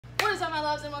What's up, my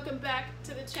loves, and welcome back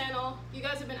to the channel. You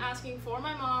guys have been asking for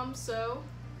my mom, so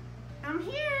I'm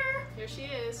here. Here she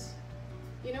is.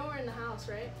 You know we're in the house,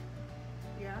 right?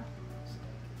 Yeah.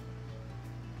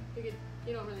 You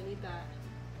don't really need that.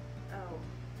 Oh.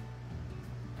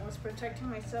 I was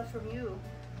protecting myself from you.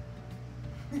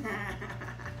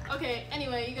 Okay,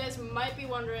 anyway, you guys might be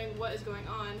wondering what is going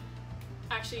on.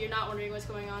 Actually, you're not wondering what's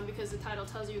going on because the title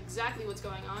tells you exactly what's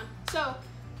going on. So,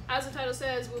 as the title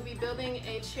says, we'll be building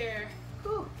a chair.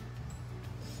 Whew.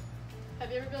 Have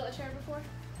you ever built a chair before?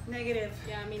 Negative.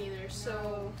 Yeah, me neither.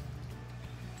 So,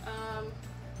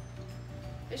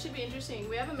 it should be interesting.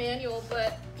 We have a manual,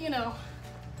 but, you know.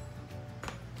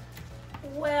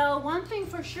 Well, one thing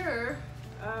for sure,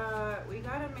 we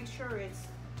gotta make sure it's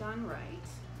done right.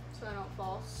 So I don't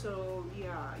fall. So,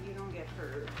 yeah, you don't get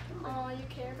hurt. Oh, you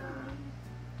care about me?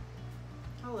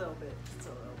 A little bit, just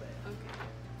a little bit. Okay.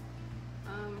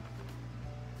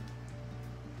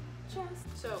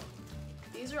 So,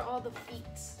 these are all the feet.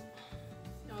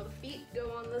 Now the feet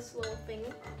go on this little thing,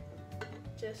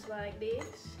 just like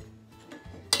this.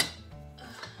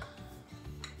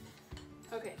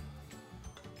 Okay.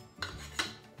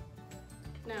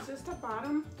 Now. Is this the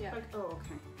bottom? Yeah. Like, oh,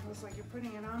 okay. I was like, you're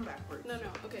putting it on backwards. No,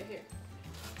 okay, here.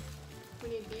 We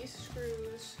need these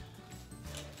screws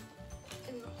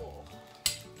in the hole.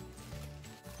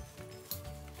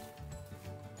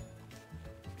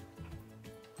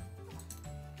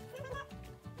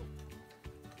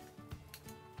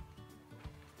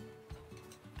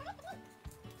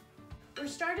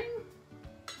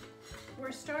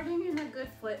 We're starting in a good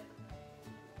foot.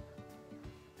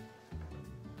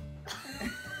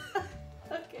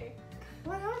 Okay.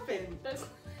 What happened? That's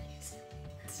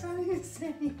How do you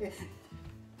say it?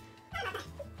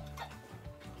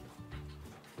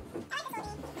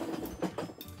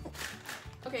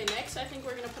 Okay, next I think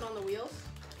we're gonna put on the wheels.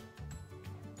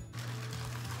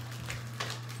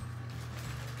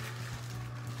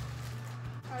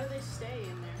 How do they stay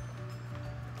in there?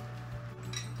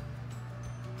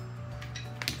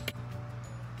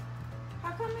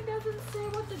 How come it doesn't say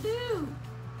what to do?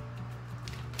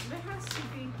 There has to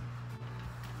be.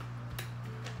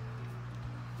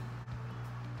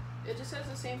 It just says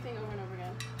the same thing over and over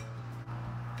again.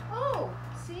 Oh,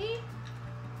 see?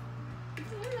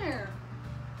 It's in there.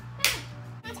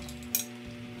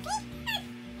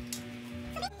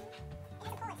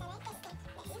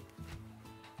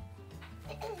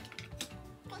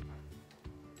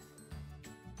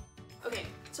 Okay,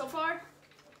 so far,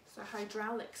 it's the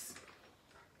hydraulics.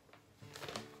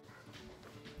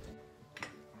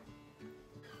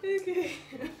 Okay.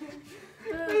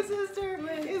 My sister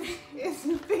is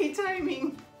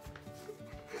FaceTiming.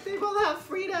 They both have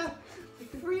Frida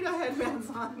headbands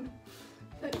on.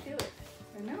 I feel it.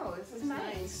 I know, this is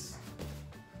nice.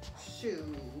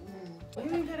 Shoot. You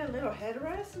even got a little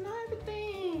headrest and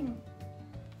everything.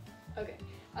 Okay,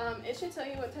 it should tell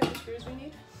you what type of screws we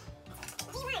need.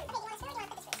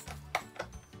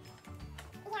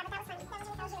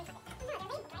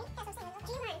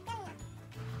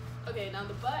 Okay, now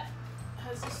the butt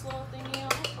has this little thingy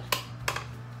on it,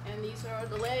 and these are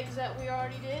the legs that we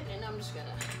already did, and I'm just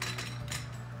gonna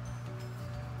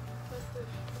put the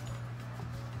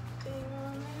thing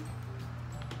on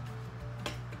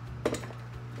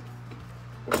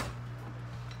there.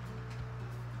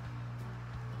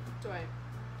 Do I?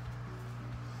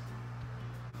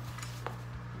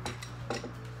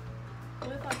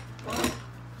 What if I fall?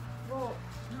 Well,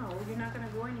 no, you're not gonna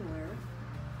go anywhere.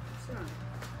 Sit on it.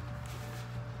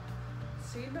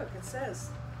 See, look, it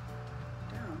says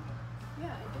down.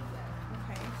 Yeah, I did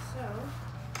Okay, so.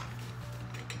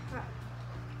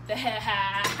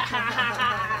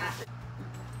 that.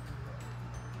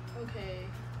 Okay,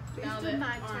 Please now do that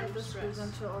not tie arms the screws rest.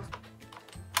 until.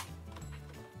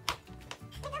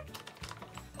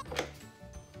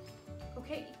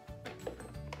 Okay.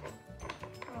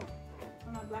 Oh,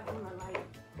 I'm not blocking my light.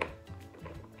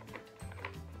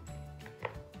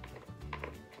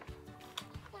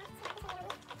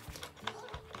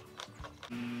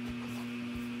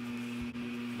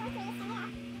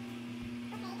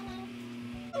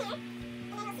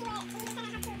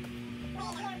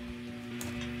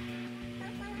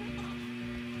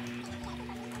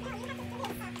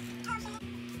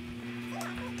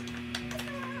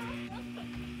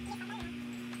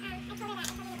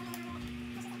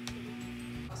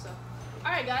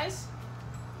 Alright guys,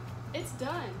 it's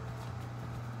done.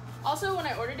 Also, when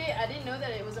I ordered it, I didn't know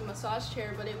that it was a massage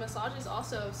chair, but it massages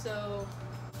also, so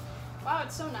wow,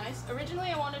 it's so nice.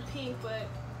 Originally I wanted pink, but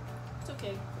it's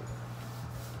okay.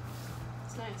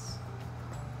 It's nice.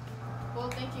 Well,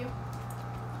 thank you.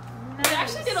 Nice. We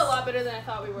actually did a lot better than I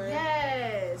thought we were.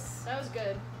 Yes. That was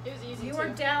good. It was easy You too. were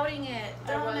doubting it.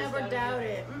 I Don't was ever doubting doubt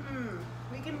it. it.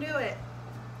 We can do it.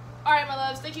 Alright, my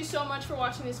loves, thank you so much for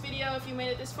watching this video. If you made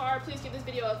it this far, please give this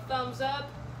video a thumbs up.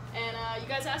 And you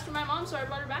guys asked for my mom, so I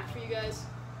brought her back for you guys.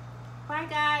 Bye,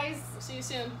 guys. We'll see you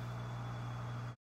soon.